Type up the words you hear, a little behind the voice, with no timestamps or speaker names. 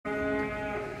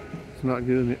It's not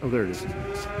good. Oh, there it is.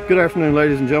 Good afternoon,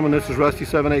 ladies and gentlemen. This is Rusty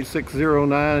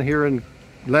 78609 here in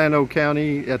Llano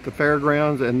County at the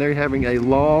fairgrounds, and they're having a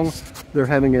Longhorn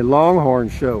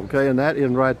show. Okay, and that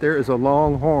in right there is a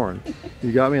Longhorn.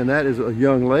 You got me? And that is a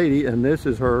young lady, and this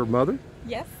is her mother.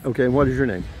 Yes. Okay, and what is your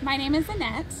name? My name is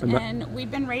Annette, and we've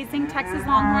been raising Texas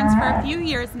Longhorns for a few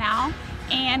years now,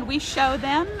 and we show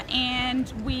them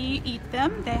and we eat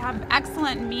them. They have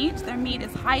excellent meat. Their meat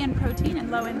is high in protein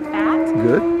and low in fat.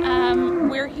 Good.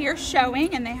 We're here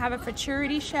showing, and they have a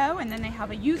futurity show, and then they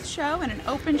have a youth show and an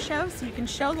open show, so you can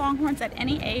show Longhorns at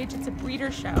any age. It's a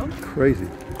breeder show. Crazy.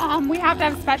 We have to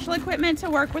have special equipment to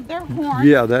work with their horns.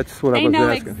 Yeah, that's what I was asking. They know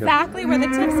exactly where the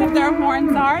tips of their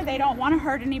horns are. They don't want to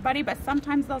hurt anybody, but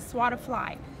sometimes they'll swat a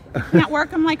fly. You can't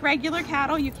work them like regular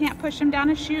cattle. You can't push them down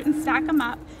a chute and stack them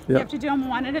up. Yep. You have to do them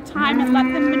one at a time and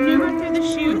let them maneuver through the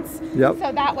chutes. Yep.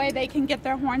 So that way they can get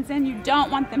their horns in. You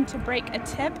don't want them to break a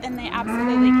tip, and they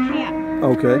absolutely can't.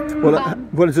 Okay. Well,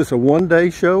 what is this, a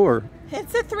one-day show or?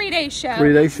 It's a 3-day show.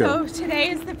 3-day show. So today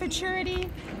is the futurity,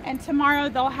 and tomorrow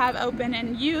they'll have open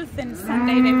and youth, and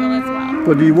Sunday they will as well.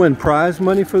 Well, do you win prize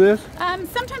money for this?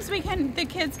 Sometimes the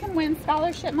kids can win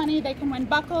scholarship money, they can win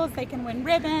buckles, they can win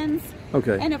ribbons.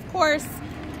 Okay. And of course,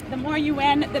 the more you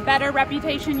win, the better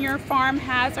reputation your farm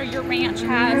has or your ranch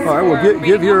has. All right, well,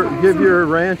 give your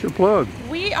ranch a plug.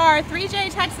 We are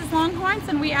 3J Texas Longhorns,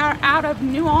 and we are out of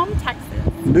New Ulm, Texas.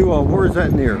 New Ulm, where is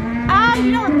that near?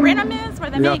 You know where Brenham is, where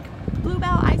they make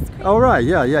Bluebell ice cream? Oh, right,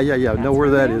 yeah. Know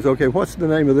where that is. Okay, what's the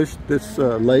name of this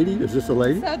lady? Is this a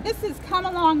lady? So this is Come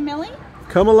Along Millie.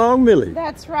 Come Along Millie.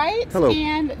 That's right. Hello.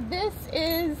 And this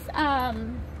is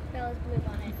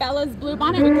Bella's Blue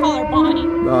Bonnet. We call her Bonnie.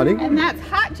 Bonnie. And that's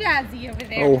Hot Jazzy over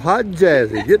there. Oh, Hot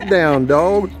Jazzy. Get down,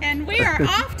 dog. And we are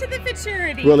off to the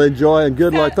futurity. Well, enjoy and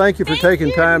good luck. Thank you for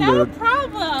taking time no to...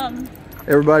 problem.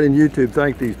 Everybody in YouTube,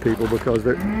 thank these people because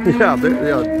they're...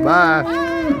 Bye.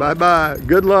 Bye-bye.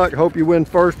 Good luck. Hope you win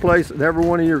first place in every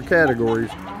one of your categories.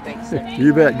 Thanks.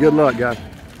 You bet. Good luck, guys.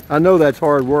 I know that's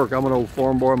hard work. I'm an old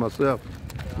farm boy myself.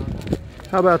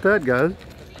 How about that, guys?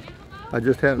 I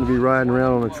just happened to be riding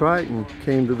around on a trike and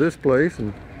came to this place,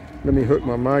 and let me hook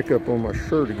my mic up on my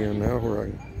shirt again now where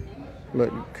I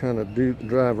can kind of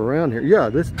drive around here. Yeah,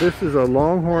 this is a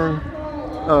Longhorn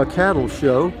cattle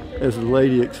show, as the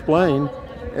lady explained,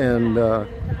 and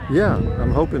yeah,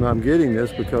 I'm hoping I'm getting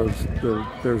this because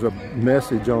there's a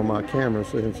message on my camera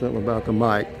saying something about the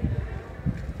mic.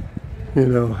 You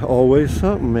know, always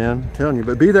something, man. I'm telling you.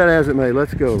 But be that as it may,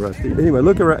 let's go, Rusty. Anyway,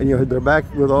 look around. You know, they're back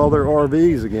with all their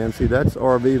RVs again. See, that's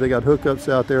RV. They got hookups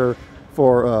out there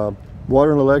for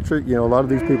water and electric. You know, a lot of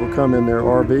these people come in their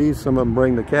RVs. Some of them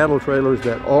bring the cattle trailers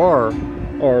that are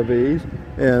RVs.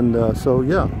 And so,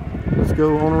 yeah, let's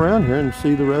go on around here and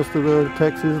see the rest of the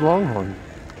Texas Longhorn.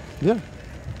 Yeah,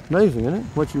 amazing, isn't it?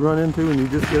 What you run into when you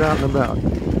just get out and about.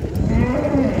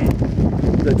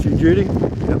 Is that you, Judy?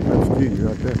 Yep, that's Judy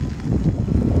right there.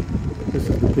 This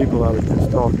is the people I was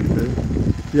just talking to.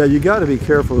 Yeah, you got to be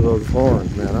careful of those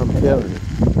horns, man. I'm telling you.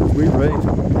 We raise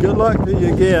them. Good luck to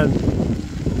you again.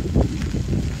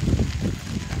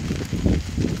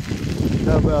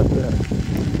 How about that?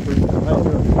 How you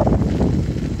doing?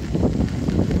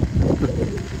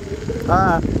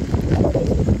 Hi.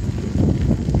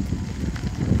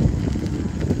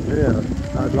 Yeah,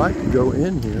 I'd like to go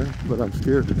in here, but I'm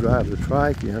scared to drive the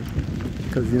trike in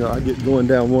because, you know, I get going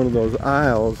down one of those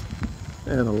aisles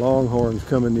and a Longhorn's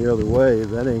coming the other way.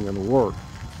 That ain't gonna work.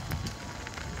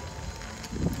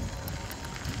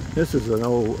 This is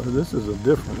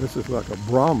this is like a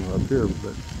Brahma up here,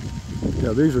 but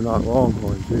yeah, these are not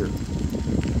Longhorns here.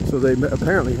 So they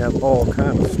apparently have all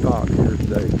kind of stock here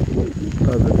today,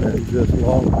 other than just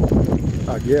Longhorn,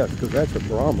 I guess, because that's a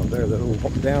Brahma there, the little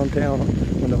downtown,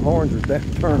 when the horns are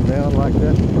turned down like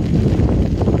that.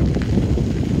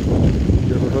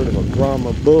 You ever heard of a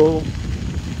Brahma bull?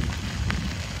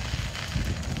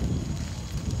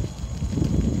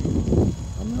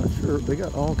 They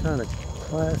got all kind of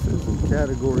classes and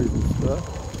categories and stuff.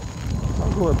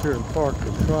 I'll go up here and park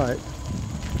the trike,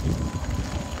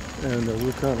 and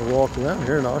we'll kind of walk around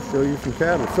here, and I'll show you some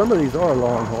cattle. Some of these are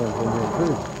Longhorns in here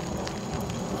too.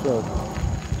 So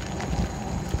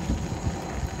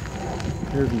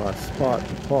here's my spot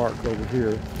to park over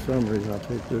here. For some reason I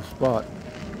picked this spot,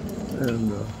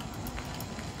 and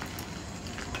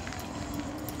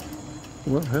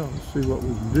well, hell, let's see what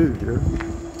we can do here.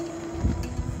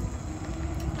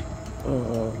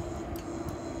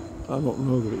 I don't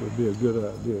know that it would be a good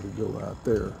idea to go out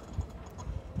there.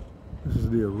 This is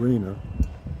the arena,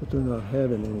 but they're not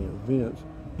having any events.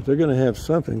 But they're going to have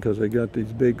something because they got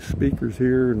these big speakers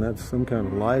here, and that's some kind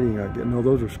of lighting I get. No,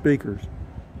 those are speakers.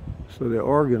 So they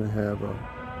are going to have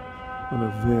an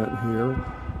event here.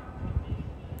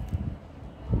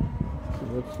 So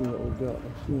let's see what we got.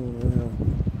 Let's see around.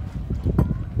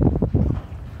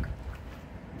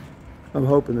 I'm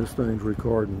hoping this thing's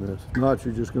recording this. If not,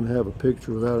 you're just going to have a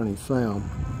picture without any sound.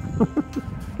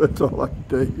 That's all I can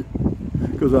tell you.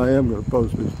 Because I am going to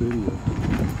post this video.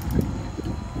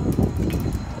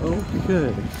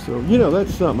 Okay, so you know,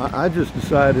 that's something. I just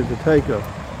decided to take a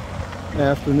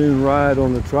afternoon ride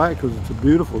on the trike because it's a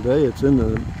beautiful day. It's in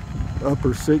the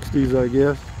upper 60s, I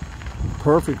guess.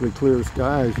 Perfectly clear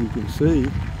sky, as you can see.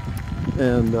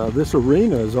 And this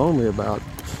arena is only about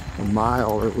a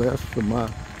mile or less from my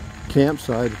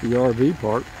campsite at the RV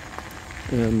park.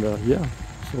 And yeah,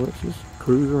 so let's just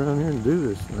cruise around here and do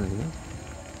this thing. Yeah?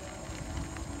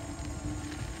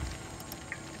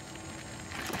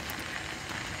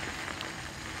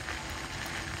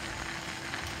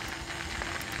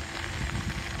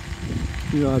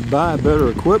 You know, I'd buy better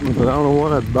equipment, but I don't know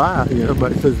what I'd buy. You know,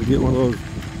 everybody says to get one of those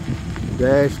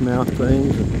dash mount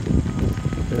things,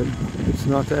 and it's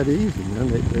not that easy, man.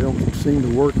 They don't seem to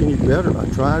work any better. I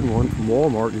tried one from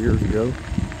Walmart years ago.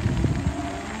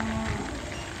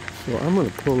 So I'm going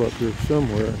to pull up here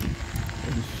somewhere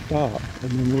and stop,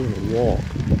 and then we're going to walk.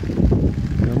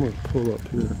 And I'm going to pull up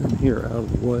here and here out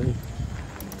of the way.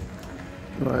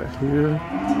 Right here,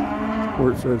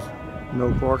 where it says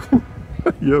no parking.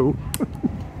 Yo.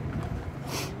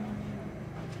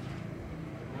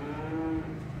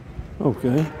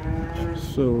 Okay,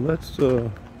 so let's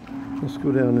go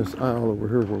down this aisle over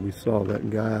here where we saw that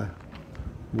guy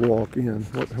walk in.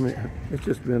 What, I mean, it's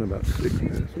just been about 6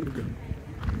 minutes.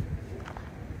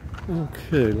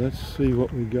 Okay, let's see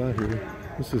what we got here.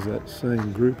 This is that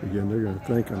same group again. They're going to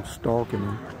think I'm stalking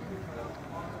them.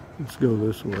 Let's go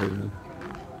this way then.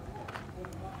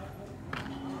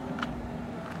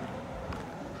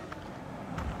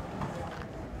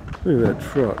 Look at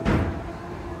that truck.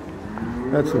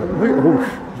 That's a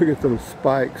look at those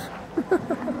spikes.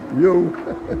 Yo,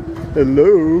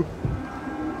 hello.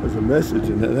 There's a message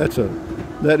in that.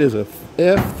 That is a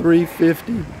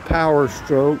F350 Power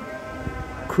Stroke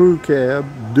crew cab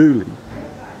dually.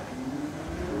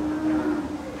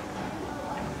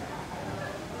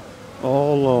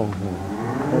 All Longhorn.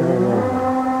 All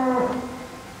Longhorn.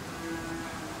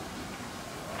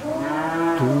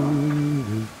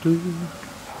 Do, do, do.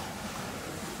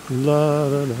 La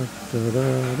da da da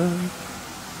da da.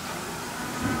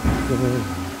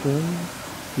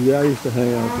 Yeah, I used to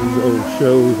hang out at these old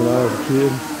shows when I was a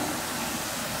kid.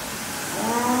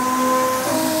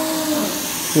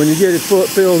 When you get it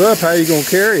filled up, how are you going to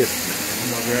carry it?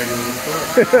 I'm not dragging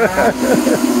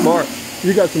it. Smart.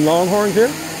 You got some Longhorns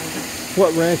here?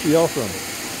 What ranch are y'all from?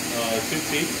 2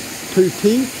 Teeth. 2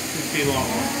 Teeth? 2 Teeth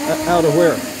Longhorn. Out of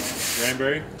where?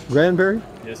 Granbury. Granbury?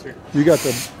 Yes, sir. You got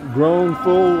the grown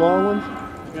full long ones?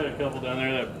 We got a couple down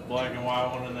there, that black and white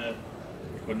one and that,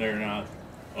 but they're not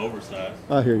oversized.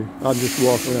 I hear you. I'll just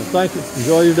walk around. Thank you.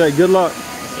 Enjoy your day. Good luck.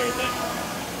 Yes, sir. Thank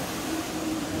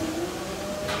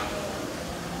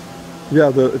you.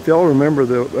 Yeah, if y'all remember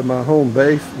my home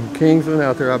base in Kingsland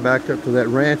out there, I backed up to that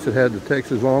ranch that had the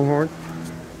Texas Longhorn.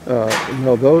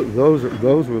 No, those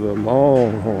were the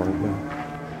Longhorn.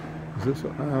 Is this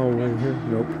an aisle right here?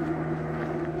 Nope.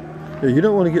 Yeah, you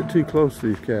don't want to get too close to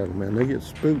these cattle, man. They get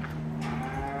spooked.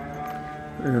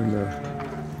 And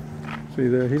see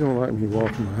there, he don't like me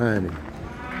walking behind him.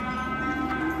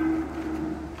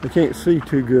 I can't see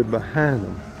too good behind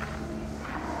him.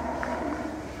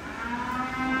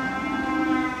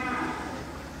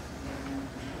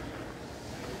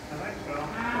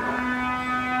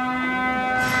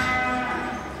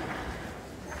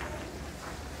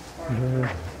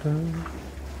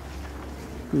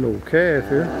 Little calf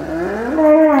here.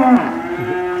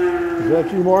 Is that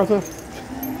you, Martha?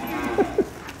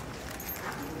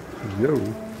 Yo,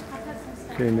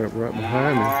 came up right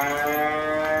behind me.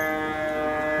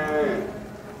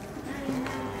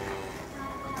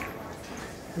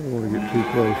 I don't want to get too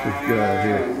close to this guy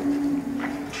here.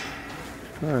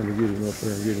 Trying to get him up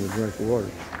there and get him a drink of water.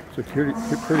 It's a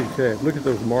pretty calf. Look at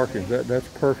those markings. That's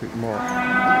perfect mark.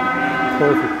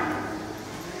 Perfect.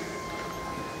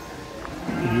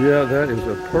 Yeah, that is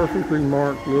a perfectly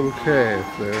marked little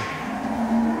calf there.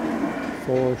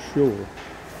 For sure.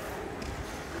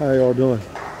 How y'all doing?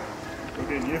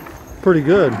 Okay, you? Pretty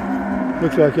good.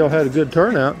 Looks like y'all had a good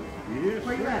turnout. Yes.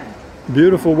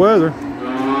 Beautiful weather.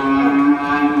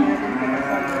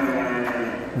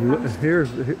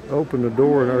 Open the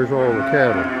door and there's all the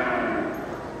cattle.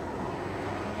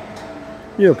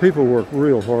 You know, people work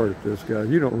real hard at this, guys.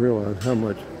 You don't realize how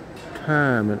much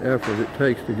time and effort it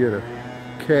takes to get a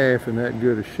calf in that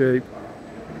good a shape.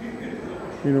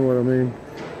 You know what I mean?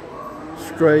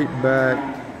 Straight back,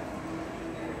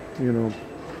 you know,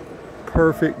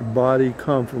 perfect body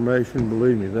conformation.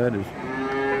 Believe me, that is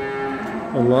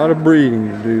a lot of breeding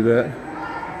to do that.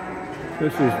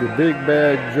 This is the Big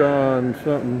Bad John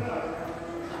something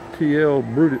TL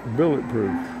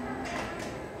Bulletproof.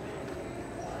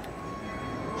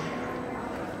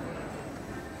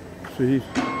 See,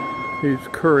 he's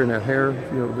curring that hair.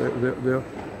 You know,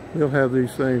 they'll have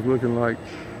these things looking like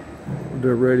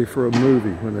they're ready for a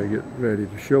movie when they get ready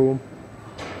to show them.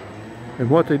 And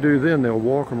what they do then, they'll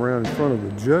walk them around in front of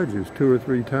the judges 2 or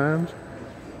 3 times,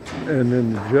 and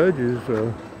then the judges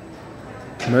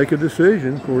make a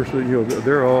decision. Of course, you know,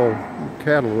 they're all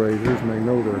cattle raisers and they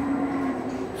know their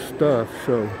stuff.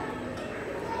 So,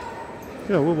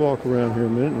 yeah, we'll walk around here a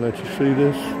minute and let you see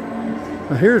this.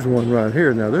 Now, here's one right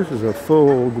here. Now, this is a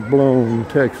full-blown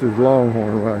Texas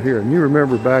Longhorn right here. And you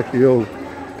remember back the old,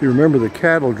 if you remember the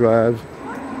cattle drives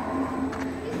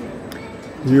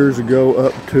years ago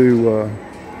up to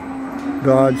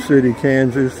Dodge City,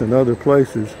 Kansas, and other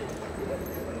places,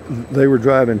 they were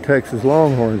driving Texas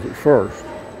Longhorns at first.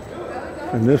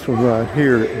 And this one right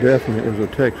here definitely is a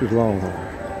Texas Longhorn.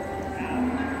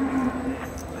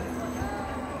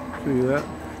 See that?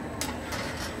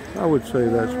 I would say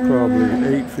that's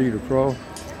probably 8 feet across.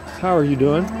 How are you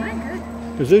doing? I'm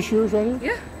good. Is this yours right here?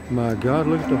 Yeah. My God,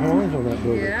 look at the horns on that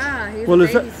booger. Yeah, he's Well, a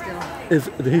is baby that,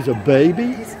 still. he's a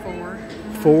baby? He's 4.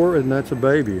 4, and that's a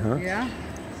baby, huh? Yeah.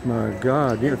 My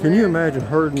God. You know, can you imagine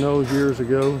herding those years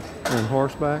ago on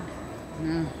horseback?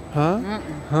 No. Huh?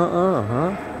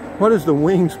 Huh? What is the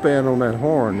wingspan on that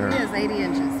horn there? He is 80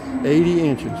 inches. 80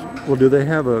 inches. Well, do they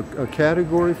have a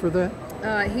category for that?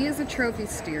 He is a trophy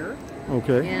steer.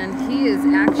 Okay. And he is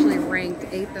actually ranked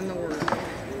 8th in the world.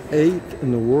 8th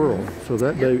in the world. So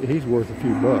that baby, he's worth a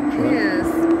few bucks, right? He is.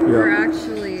 We're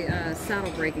actually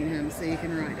saddle breaking him so you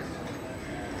can ride him.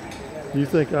 Do you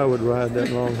think I would ride that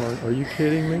Longhorn? Are you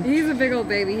kidding me? He's a big old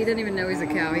baby. He doesn't even know he's a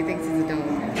cow. He thinks he's a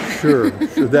dog. Sure.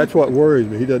 That's what worries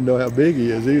me. He doesn't know how big he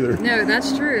is either. No,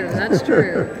 that's true. That's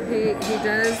true. He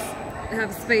does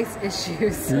have space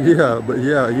issues. Yeah, but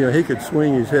yeah, you know, he could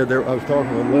swing his head there. I was talking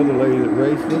to another lady that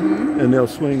raced them, and they'll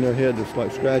swing their head just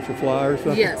like scratch a fly or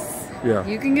something. Yes. Yeah.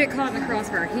 You can get caught in the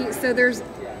crossbar. So there's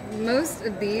most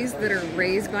of these that are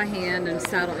raised by hand and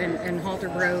saddle and halter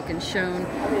broke and shown.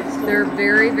 They're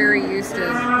very, very used to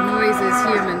noises,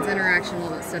 humans, interaction, all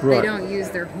that stuff. Right. They don't use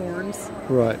their horns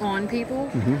on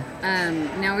people.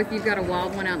 Now, if you've got a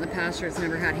wild one out in the pasture that's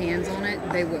never had hands on it,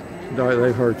 they will.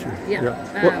 They hurt you. Yeah.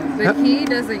 But he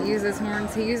doesn't use his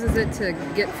horns. He uses it to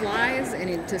get flies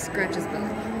and to scratch his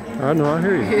butt. I know, I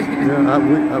hear you.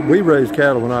 Yeah, we raised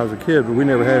cattle when I was a kid, but we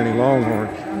never had any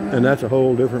Longhorns, and that's a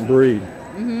whole different breed.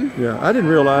 Yeah, I didn't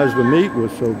realize the meat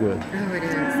was so good. Oh, it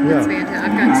is. It's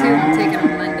fantastic. I've got 2 I'm taking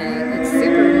on Monday. It's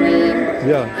super lean.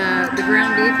 Yeah. The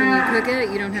ground beef, when you cook it,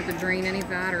 you don't have to drain any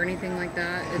fat or anything like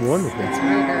that. It's wonderful. It's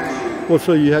real good. Well,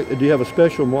 so do you have a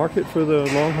special market for the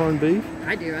Longhorn beef?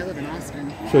 I do. I live in Austin.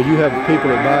 So you have people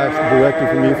that buy directly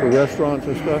from you for restaurants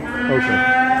and stuff? Okay.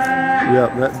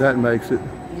 Yeah, that makes it.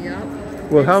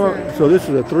 Yep. Well, how long? So this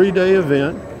is a 3-day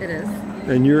event. It is.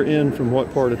 And you're in from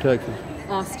what part of Texas?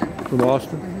 Austin. From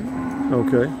Austin?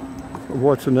 Okay.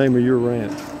 What's the name of your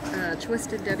ranch?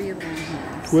 Twisted W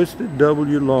Longhorns. Twisted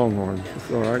W Longhorns.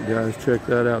 All right, guys, check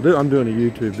that out. I'm doing a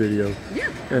YouTube video. Yeah.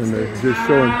 And they're just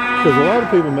showing, because a lot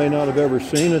of people may not have ever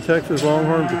seen a Texas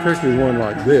Longhorn, particularly one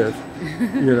like this,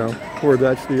 you know, where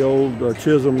that's the old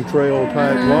Chisholm Trail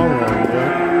type Longhorn.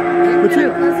 Right? But you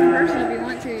can close in person if you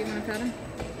want to. You want to pet him?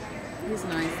 He's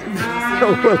nice.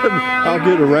 Well, I'll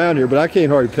get around here, but I can't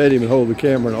hardly pet him and hold the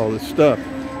camera and all this stuff.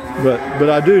 But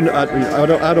I do.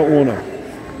 I don't want to.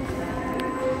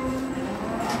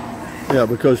 Yeah,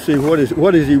 because see, what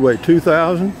does he weigh?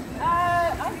 2,000?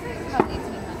 I think about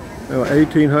 1,800.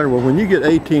 1,800. Well, when you get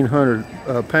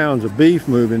 1,800 pounds of beef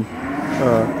moving,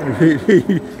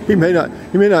 he may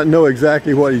not know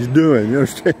exactly what he's doing. You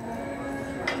understand?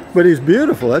 But he's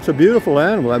beautiful. That's a beautiful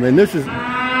animal. I mean, this is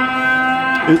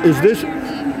this?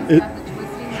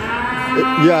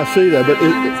 Yeah, I see that. But by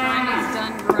the time he's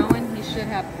done growing, he should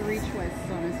have 3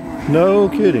 twists on his horn. No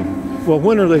kidding. Well,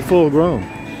 when are they full grown?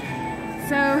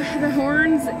 So the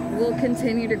horns will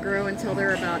continue to grow until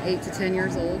they're about 8 to 10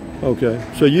 years old. Okay.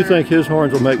 So you think his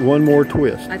horns will make one more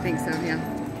twist? I think so, yeah.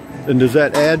 And does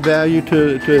that add value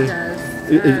to? It does.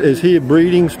 Is he a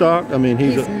breeding stock? I mean,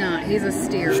 he's not. He's a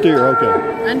steer. Steer,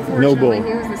 okay. Unfortunately, no bull. he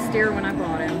was a steer when I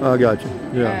bought him. I got you.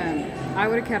 Yeah. I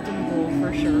would have kept him a bull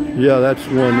for sure. Yeah, that's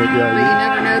one that. Yeah. But you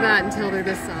never know that until they're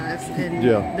this size, and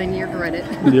then you regret it.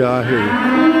 Yeah, I hear you.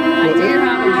 I do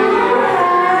have a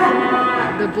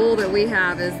bull The bull that we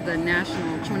have is the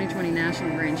 2020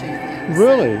 national grand champion.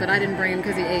 Really? So, but I didn't bring him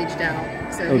because he aged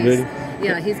out. So Oh, did he?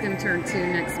 Yeah, he's going to turn 2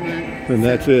 next month. And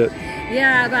that's it.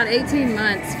 Yeah, about 18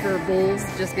 months for bulls,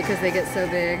 just because they get so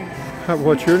big.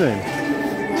 What's your name?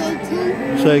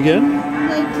 Layton. Say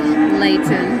again?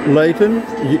 Layton. Layton?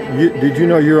 Did you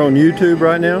know you're on YouTube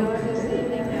right now?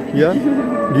 Yeah?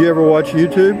 Do you ever watch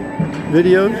YouTube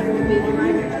videos?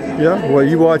 Yeah? Well,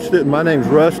 you watched it. My name's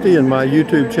Rusty, and my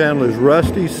YouTube channel is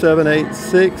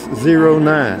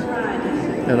Rusty78609.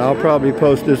 And I'll probably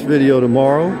post this video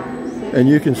tomorrow, and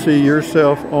you can see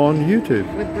yourself on YouTube.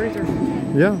 With Bruiser.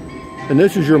 Yeah. And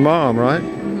this is your mom, right?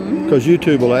 Because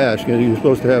YouTube will ask, and you're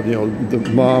supposed to have, you know, the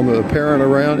mom or the parent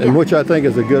around, and which I think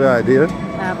is a good idea.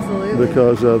 Absolutely.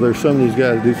 Because there's some of these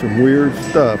guys that do some weird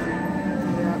stuff.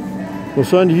 Well,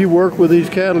 son, do you work with these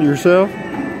cattle yourself?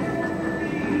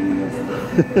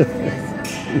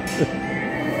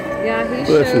 Yeah, he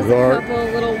Bless shows his a heart. couple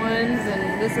of little ones,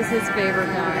 and this is his favorite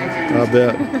guy. I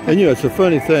bet. And you know, it's a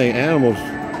funny thing. Animals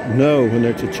know when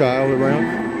there's a child around,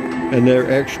 and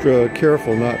they're extra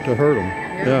careful not to hurt them.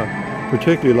 Yeah.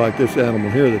 Particularly like this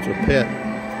animal here that's a pet.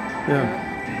 Yeah.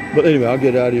 But anyway, I'll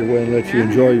get out of your way and let you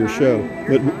enjoy your show.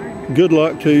 But good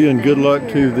luck to you, and good luck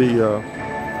to the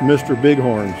Mr.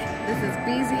 Bighorns. This is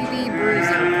BZB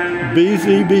Bruiser.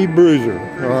 BZB Bruiser.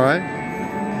 All right.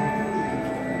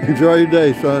 Enjoy your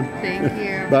day, son. Thank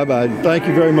you. Bye-bye. Thank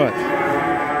you very much.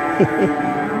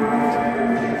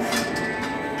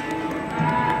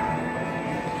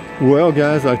 Well,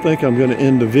 guys, I think I'm going to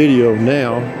end the video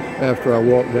now after I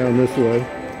walk down this way.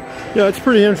 Yeah, it's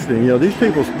pretty interesting. You know, these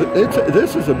people,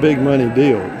 this is a big money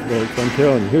deal, folks. I'm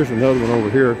telling you. Here's another one over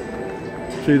here.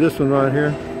 See this one right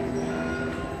here?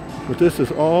 But this is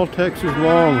all Texas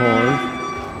Longhorns.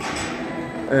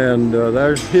 And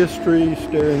there's history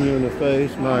staring you in the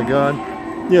face. My God.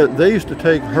 Yeah, they used to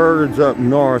take herds up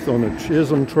north on the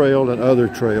Chisholm Trail and other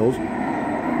trails.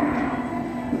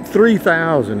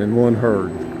 3,000 in one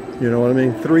herd. You know what I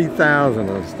mean? 3,000 of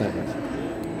those things.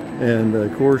 And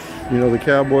of course, you know, the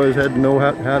cowboys had to know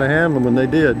how to handle them, and they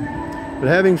did. But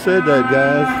having said that,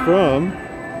 guys, from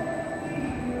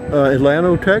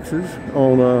Llano, Texas,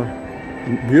 on a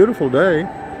beautiful day,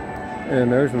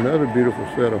 and there's another beautiful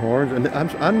set of horns. And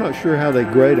I'm not sure how they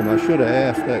grade them. I should have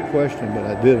asked that question, but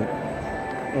I didn't.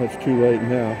 Oh, it's too late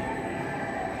now.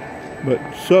 But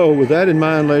so, with that in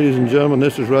mind, ladies and gentlemen,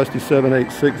 this is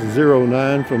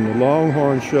Rusty78609 from the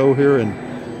Longhorn Show here in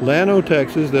Llano,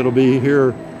 Texas. That'll be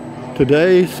here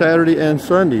today, Saturday, and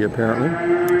Sunday, apparently.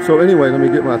 So anyway, let me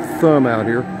get my thumb out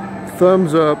here.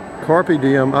 Thumbs up, carpe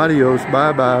diem, adios,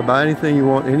 bye-bye, buy anything you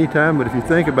want anytime. But if you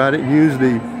think about it, use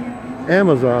the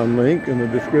Amazon link in the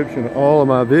description of all of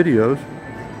my videos.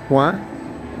 Why?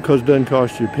 Because it doesn't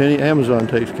cost you a penny. Amazon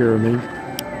takes care of me.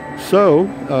 So,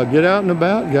 get out and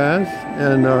about, guys.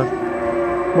 And,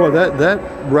 boy,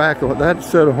 that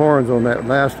set of horns on that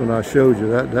last one I showed you,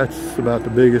 that's about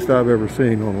the biggest I've ever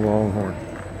seen on a Longhorn.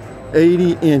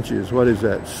 80 inches. What is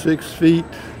that? 6 feet?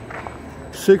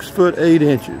 6 foot 8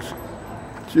 inches.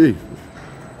 Jesus.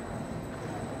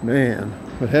 Man.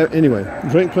 But anyway,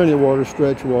 drink plenty of water,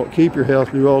 stretch, walk, keep your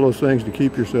health, do all those things to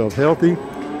keep yourself healthy.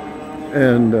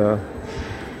 And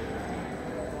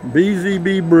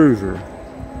BZB Bruiser.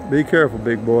 Be careful,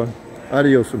 big boy.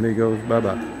 Adios, amigos.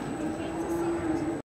 Bye-bye.